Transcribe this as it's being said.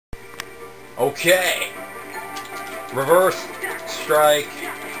Okay. Reverse. Strike.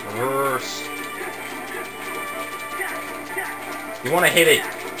 Reverse. You want to hit it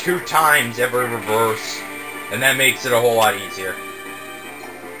 2 times every reverse, and that makes it a whole lot easier.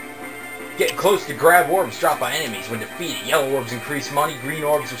 Get close to grab orbs dropped by enemies when defeated. Yellow orbs increase money, green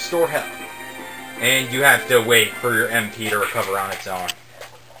orbs restore health. And you have to wait for your MP to recover on its own.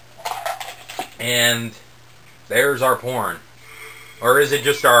 And there's our porn. Or is it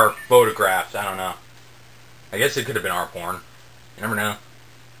just our photographs? I don't know. I guess it could have been our porn. You never know.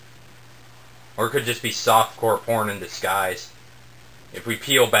 Or it could just be softcore porn in disguise. If we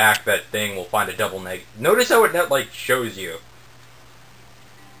peel back that thing, we'll find a double negative. Notice how it like shows you.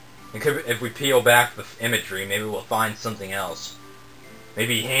 If we peel back the imagery, maybe we'll find something else.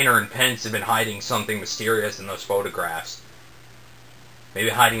 Maybe Hayner and Pence have been hiding something mysterious in those photographs. Maybe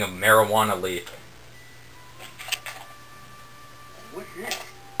hiding a marijuana leaf. What's this?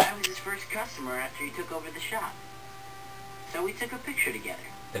 I was his first customer after he took over the shop. So we took a picture together.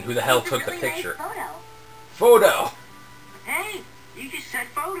 Then who the hell took the picture? Nice Photo! Hey, you just said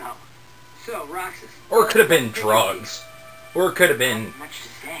photo. So, Roxas. Or it could have been drugs. Or it could have been... Much to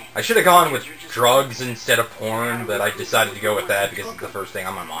say. I should have gone with drugs instead of porn, but I decided to go with that because it's the first thing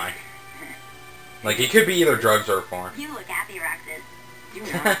on my mind. Like, it could be either drugs or porn. You look happy, Roxas. You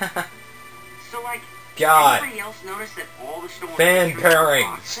know. So, like, God. anybody else notice that all the stores... Fan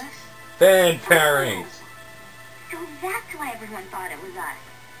pairings. Fan pairings. So that's why everyone thought it was us.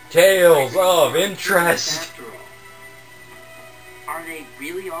 Tales of interest. Are they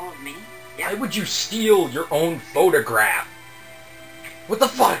really all of me? Why would you steal your own photograph? What the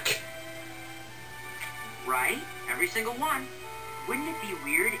fuck? Right? Every single one. Wouldn't it be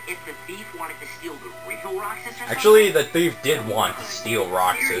weird if the thief wanted to steal the real Roxas or something? Actually, the thief did want to steal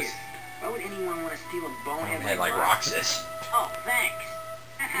Roxas. Why would anyone want to steal a bonehead Head like Roxas. Oh, thanks.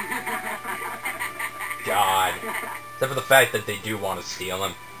 God. Except for the fact that they do want to steal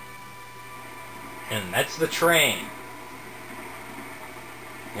him. And that's the train.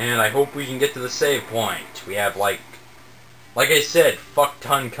 And I hope we can get to the save point. We have, like I said,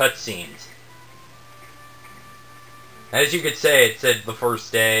 fuck-ton cutscenes. As you could say, it said the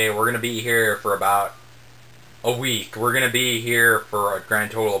first day, we're going to be here for about a week. We're going to be here for a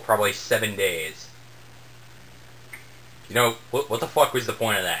grand total of probably 7 days. You know, what the fuck was the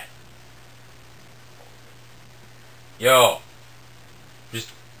point of that? Yo. Just...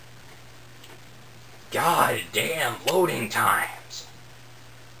 God damn loading times.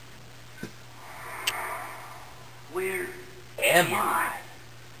 Where am I?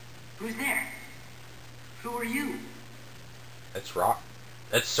 Who's there? Who are you? That's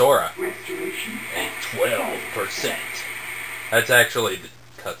That's Sora. And 12%. That's actually the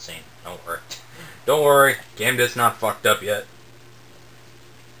cutscene. Don't worry. Don't worry. Game just not fucked up yet.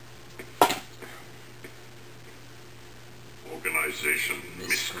 Organization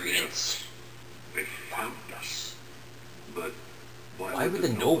Miscreants. They found us. But why would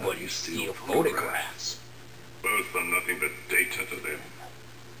the nobodies steal photographs? Both are nothing but data to them.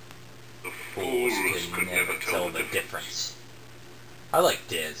 The Fools fools can never tell the difference. I like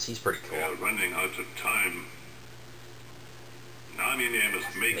Diz. He's pretty They are cool. running out of time. Namine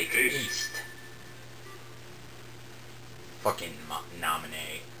must make haste. Fucking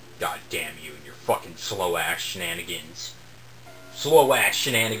nominate. God damn you and your fucking slow-ass shenanigans. Slow-ass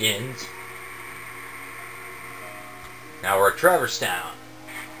shenanigans. Now we're at Traverstown.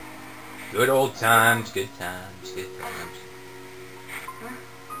 Good old times, good times, good times.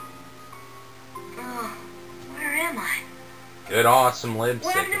 Oh, where am I? Good awesome lipstick.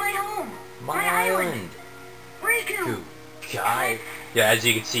 What happened to my home? My island. Riku! God. Yeah, as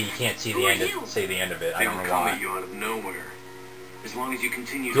you can see, you can't see the end of say the end of it. I don't know why. you out of nowhere. As long as you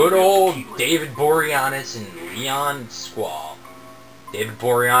continue. Good old David Boreanaz and Leon Squall. David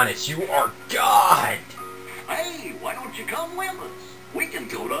Boreanaz, you are God! Hey, why don't you come with us? We can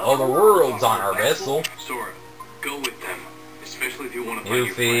go to All the world's on our vessel. Sora, go with them. Especially if you want to find your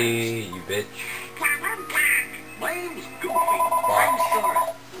Goofy, friends. you bitch. My name's Goofy. I'm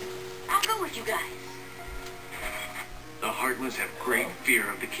Sora. I'll go with you guys. The Heartless have great fear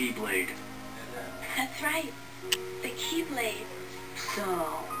of the Keyblade. That's right. The Keyblade. So,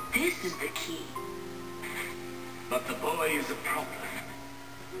 this is the key. But the boy is a problem.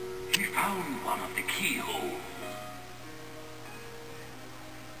 He found one of the keyholes.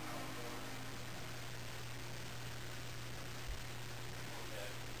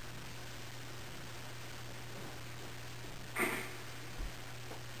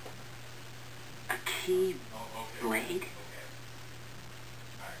 A keyblade?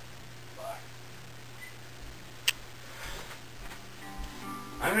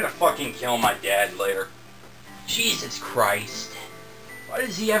 I'm gonna fucking kill my dad later. Jesus Christ. Why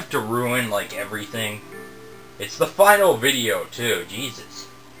does he have to ruin, like, everything? It's the final video, too. Jesus.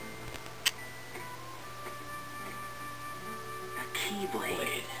 A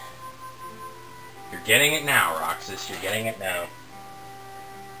keyblade. You're getting it now, Roxas. You're getting it now.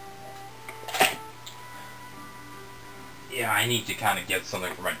 Yeah, I need to kind of get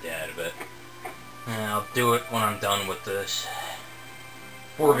something for my dad, but I'll do it when I'm done with this.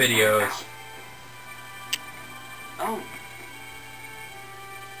 4 videos. Oh.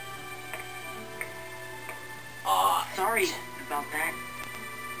 Sorry about that.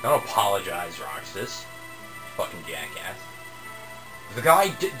 Don't apologize, Roxas. Fucking jackass.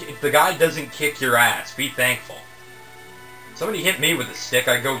 If the guy doesn't kick your ass, be thankful. Somebody hit me with a stick,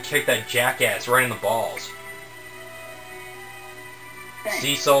 I'd go kick that jackass right in the balls. Thanks.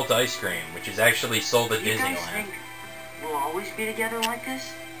 Sea salt ice cream, which is actually sold at You guys Disneyland. think we'll always be together like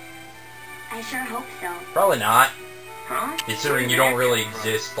this? I sure hope so. Probably not, Huh? considering you don't really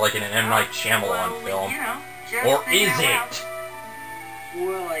exist like in an M. Night Shyamalan film. You know, just Or think is out loud. it?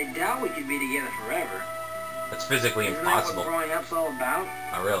 Well, I doubt we could be together forever. That's physically Isn't impossible. that what growing up's all about?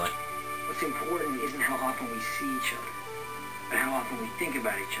 Not really. What's important isn't how often we see each other, but how often we think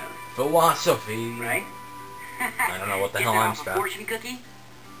about each other, Philosophy. right? I don't know what the Get hell that I'm off a spouting. fortune cookie?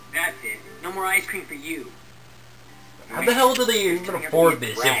 That's it. No more ice cream for you. How the hell do they even afford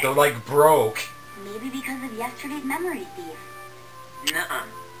this if they're like broke? Maybe because of yesterday's memory thief. Nuh-uh.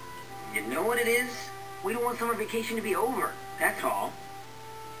 You know what it is? We don't want summer vacation to be over. That's all.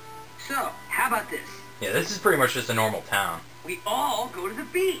 So, how about this? Yeah, this is pretty much just a normal town. We all go to the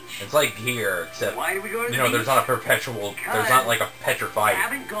beach. It's like here, except, Why do we go to the you know, beach? there's not a perpetual, there's not like a We petrified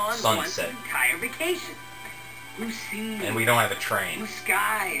haven't gone once sunset. an entire vacation. Blue sea. And we don't have a Blue train.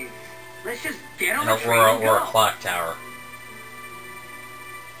 skies. Let's just get on Or, the train and or a go. clock tower.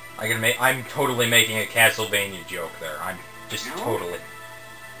 I'm totally making a Castlevania joke there. I'm just No? totally.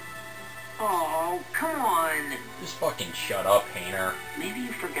 Oh, come on. Just fucking shut up, Hayner. Maybe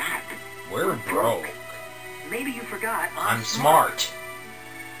you forgot. We're broke. Maybe you forgot. I'm smart.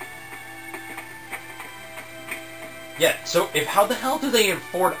 Yeah, so how the hell do they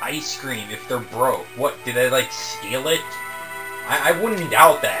afford ice cream if they're broke? What, do they like steal it? I wouldn't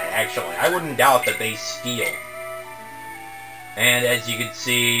doubt that, actually. I wouldn't doubt that they steal. And as you can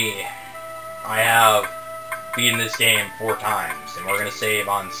see, I have beaten this game 4 times, and we're gonna save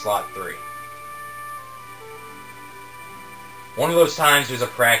on slot 3. One of those times was a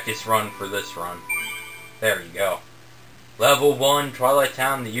practice run for this run. There you go. Level 1, Twilight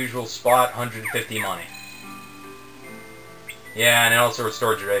Town, the usual spot, 150 money. Yeah, and it also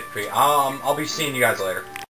restored your Ep.3. I'll be seeing you guys later.